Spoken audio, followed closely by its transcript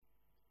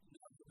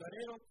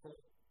rero ko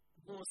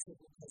rwose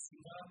gukaza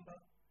ingamba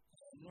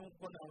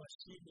nubwo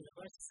nabashimira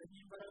bashyizemo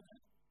imbaraga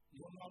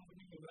niyo mpamvu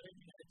n'imibare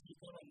yagiye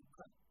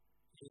igabanuka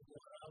yego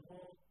abo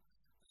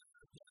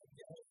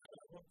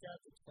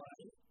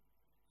byadutwaye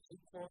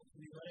ariko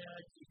imibare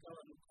yagiye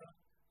igabanuka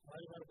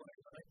abari barwaye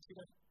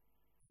barakira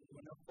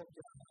ubona ko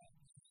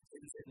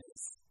byagenze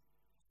neza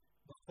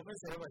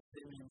bakomeze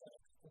babashyiremo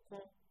imbaraga kuko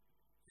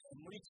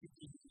muri iki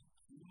gihe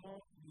harimo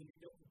ibintu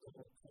byo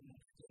kugaruka mu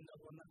kugenda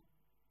abona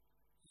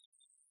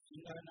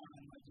intara ni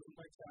ahantu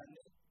hagenda cyane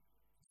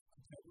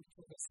kugira gutyo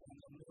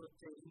ugasanga muri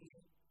hoteli imwe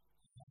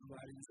abantu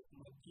barenze ku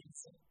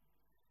mabwiriza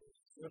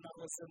iyo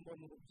nahoze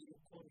mbona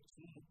urubyiruko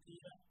rukina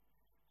umupira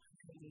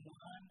mu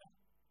muhanda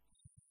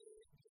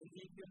ibyo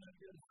ngibyo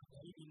nabyo ntabwo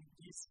ari ibintu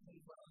byiza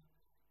kumva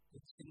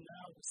gukina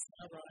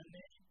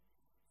ubusabane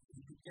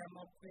ibintu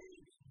by'amakwe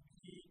ibintu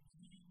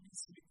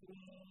by'iminsi mikuru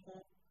mu ngo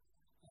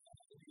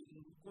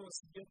ibintu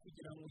rwose byo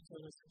kugira ngo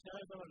icyorezo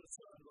cyagabanutse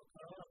abantu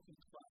bakaba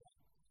bakwitwara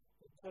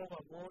uko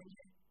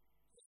babonye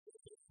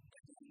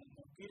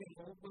mubwire ngo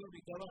ahubwo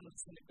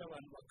bigabanutse nibwo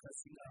abantu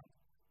bakaza ingamba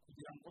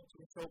kugira ngo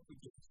turusheho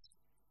kugira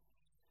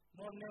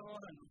noneho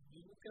hano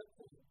bibuke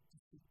ko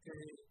dufite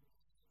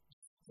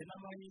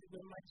n'amahirwe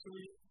make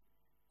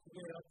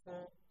kubera ko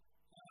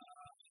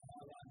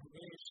abantu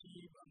benshi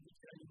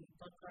bambukiranya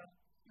umupaka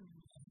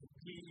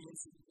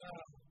ubwirinzi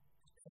bwabo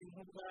ari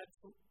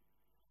nk'ubwacu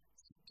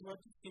tuba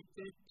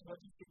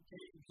dufite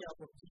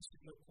ibyago byinshi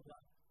byo kuba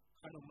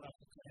hano muri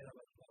ako karere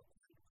abantu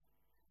bakunda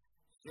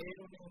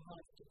rero niyo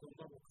mpamvu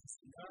tugomba gukaza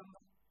ingamba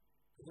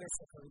buri wese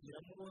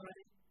akabigiramo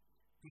uruhare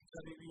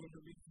bikaba ibintu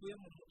bivuye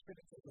mu mutwe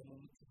bikorwa mu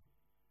mutima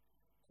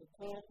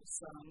kuko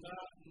usanga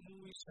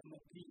n'uwishe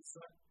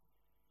amabwiriza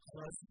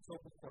aba azi icyo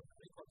gukora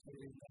ariko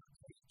akarenga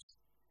akayica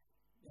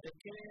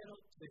reka rero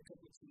tureke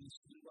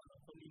gukinisha indwara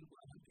ko ni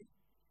indwara mbi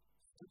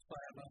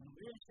dutwaye abantu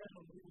benshi hano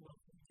muri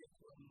Rubavu tugiye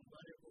kuba mu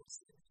mubare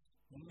wose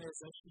mu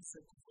mezi ashize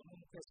kuva no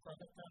mu kwezi kwa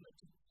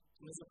gatandatu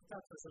tumaze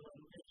gutakaza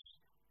abantu benshi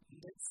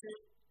ndetse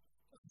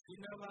hari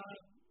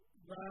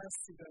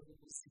n'abasigaye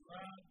ubuzima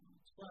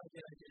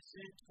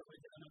twagerageje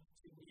tukabajyana ku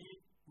Kibuye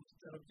mu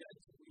bitaro bya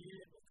Kibuye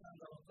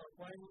bakanga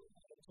bakarwayo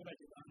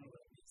abaturage bantu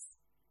barabizi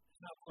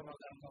ntabwo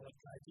abaganga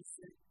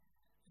batagize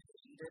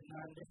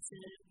ndetse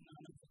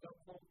nanavuga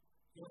ko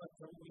iyo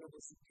batanga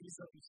ubuyobozi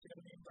bwiza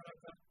bushyiramo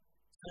imbaraga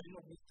hari no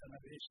guhitana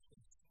benshi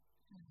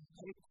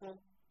ariko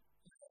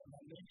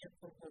bamenye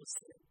ko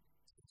rwose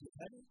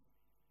kigihari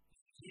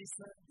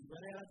cyiza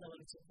imibare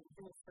yaragabanutse ku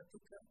buryo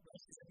bufatika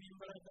bashyizemo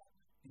imbaraga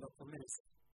ntibakomereze